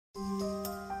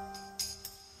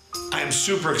am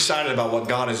super excited about what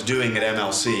God is doing at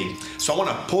MLC. So I want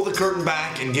to pull the curtain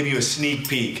back and give you a sneak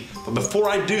peek. But before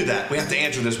I do that, we have to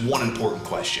answer this one important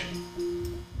question.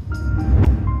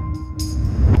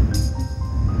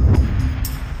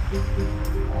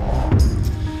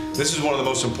 This is one of the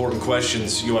most important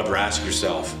questions you'll ever ask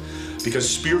yourself, because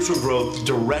spiritual growth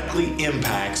directly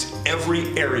impacts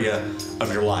every area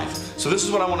of your life. So this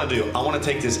is what I want to do. I want to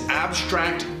take this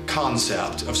abstract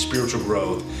concept of spiritual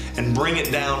growth and bring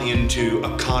it down into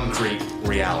a concrete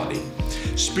reality.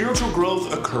 Spiritual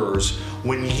growth occurs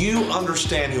when you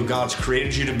understand who God's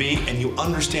created you to be and you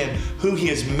understand who He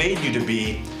has made you to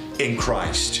be in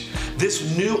Christ.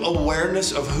 This new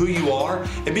awareness of who you are,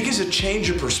 it begins to change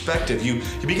your perspective. You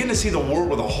begin to see the world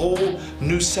with a whole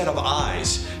new set of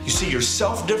eyes. You see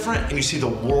yourself different and you see the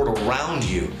world around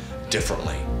you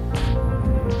differently.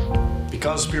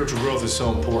 Because spiritual growth is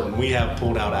so important, we have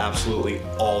pulled out absolutely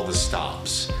all the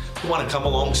stops. We want to come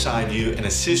alongside you and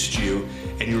assist you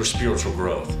in your spiritual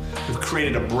growth. We've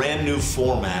created a brand new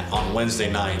format on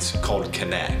Wednesday nights called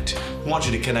Connect. We want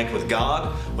you to connect with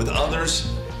God, with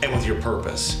others, and with your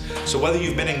purpose. So whether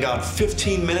you've been in God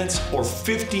 15 minutes or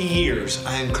 50 years,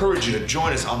 I encourage you to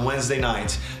join us on Wednesday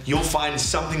nights. You'll find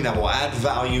something that will add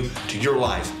value to your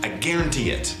life. I guarantee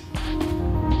it.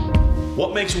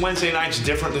 What makes Wednesday nights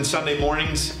different than Sunday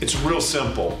mornings? It's real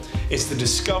simple. It's the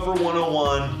Discover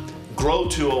 101, Grow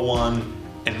 201,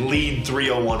 and Lead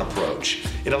 301 approach.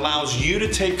 It allows you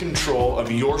to take control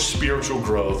of your spiritual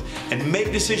growth and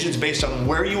make decisions based on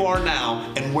where you are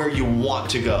now and where you want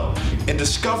to go. And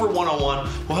Discover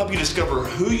 101 will help you discover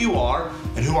who you are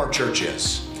and who our church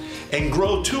is. And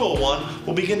Grow 201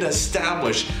 will begin to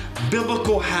establish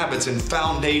biblical habits and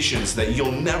foundations that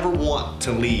you'll never want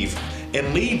to leave.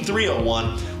 And Lead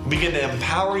 301 will begin to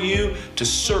empower you to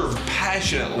serve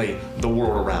passionately the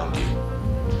world around you.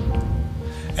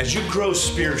 As you grow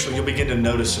spiritually, you'll begin to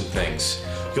notice some things.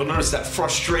 You'll notice that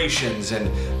frustrations and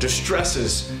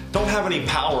distresses don't have any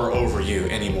power over you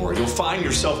anymore. You'll find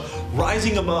yourself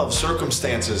rising above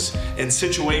circumstances and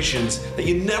situations that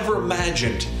you never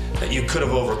imagined that you could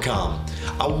have overcome.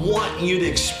 I want you to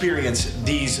experience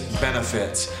these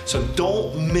benefits, so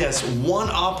don't miss one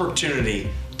opportunity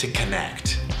to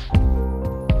connect.